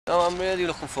No, I'm really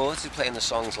looking forward to playing the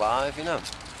songs live, you know.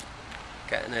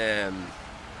 Getting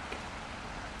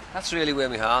that's really where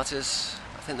my heart is.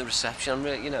 I think the reception,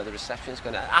 the reception is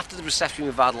going to... After the reception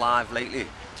we've had live lately, I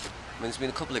mean, there's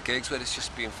been a couple of gigs where it's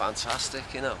just been fantastic,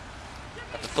 you know.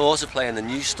 At the thought of playing the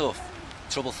new stuff,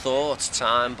 Troubled Thoughts,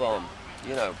 Time Bomb,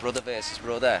 you know, Brother versus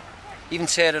Brother, even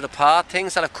Tear It Apart,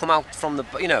 things that have come out from the,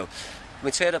 you know, I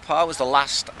mean, Tear It Apart was the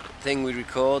last thing we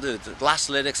recorded, the last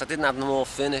lyrics, I didn't have them all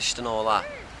finished and all that.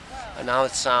 And now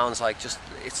it sounds like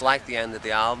it's like the end of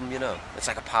the album, you know. It's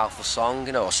like a powerful song,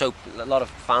 you know, so a lot of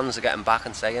fans are getting back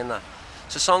and saying that.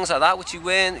 So songs like that, which you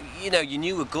weren't, you know, you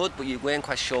knew were good, but you weren't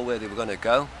quite sure where they were going to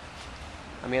go.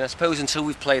 I mean, I suppose until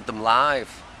we've played them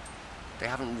live, they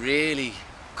haven't really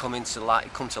come to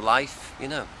life, you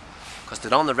know, because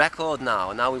they're on the record now,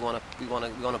 and now we want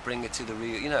to bring it to the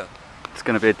real, you know. It's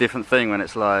going to be a different thing when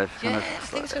it's live. Yeah, I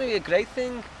think it's going to be a great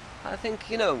thing. I think,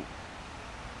 you know,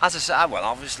 as I said, well,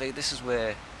 obviously this is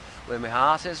where my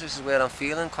heart is. This is where I'm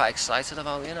feeling quite excited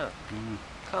about, you know.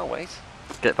 Can't wait.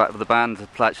 Get back with the band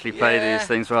to actually play these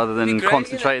things rather than great,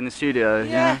 concentrate in the studio.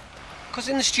 Yeah, because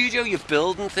in the studio you're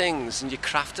building things and you're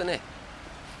crafting it.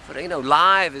 But you know,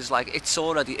 live is like it's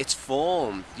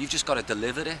formed. You've just got to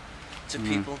deliver it to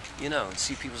people, you know, and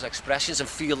see people's expressions and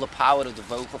feel the power of the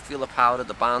vocal, feel the power of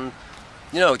the band.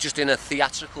 You know, just in a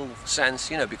theatrical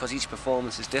sense, you know, because each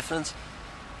performance is different.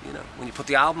 You know, when you put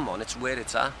the album on, it's where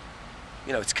it's at.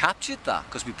 You know, it's captured that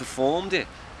because we performed it.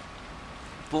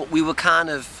 But we were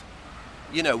kind of,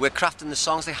 you know, we're crafting the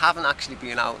songs. They haven't actually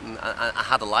been out and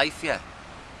had a life yet.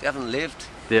 They haven't lived.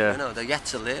 Yeah. You know, they're yet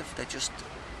to live.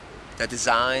 They're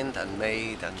designed and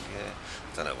made and,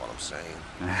 I don't know what I'm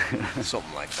saying.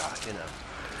 Something like that, you know.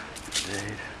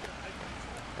 Indeed.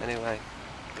 Anyway,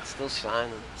 it's still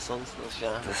shining. The sun's still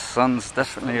shining. The sun's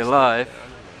definitely alive.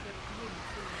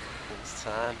 It's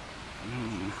time.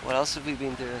 What else have we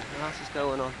been doing? What else is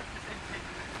going on?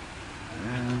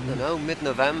 I don't know,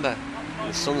 mid-November.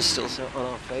 The sun's still on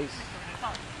our face.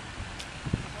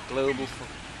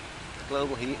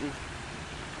 Global heating.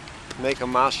 Making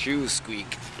my shoes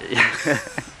squeak.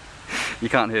 You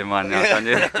can't hear mine now, can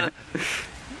you?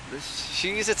 The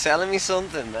shoes are telling me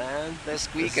something, man. They're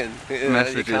squeaking. You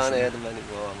Messages. can't hear them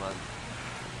anymore, man.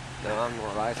 No, I'm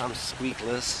alright. I'm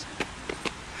squeakless.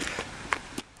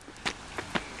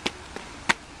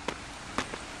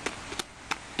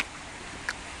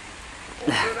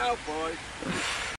 Get out, boy.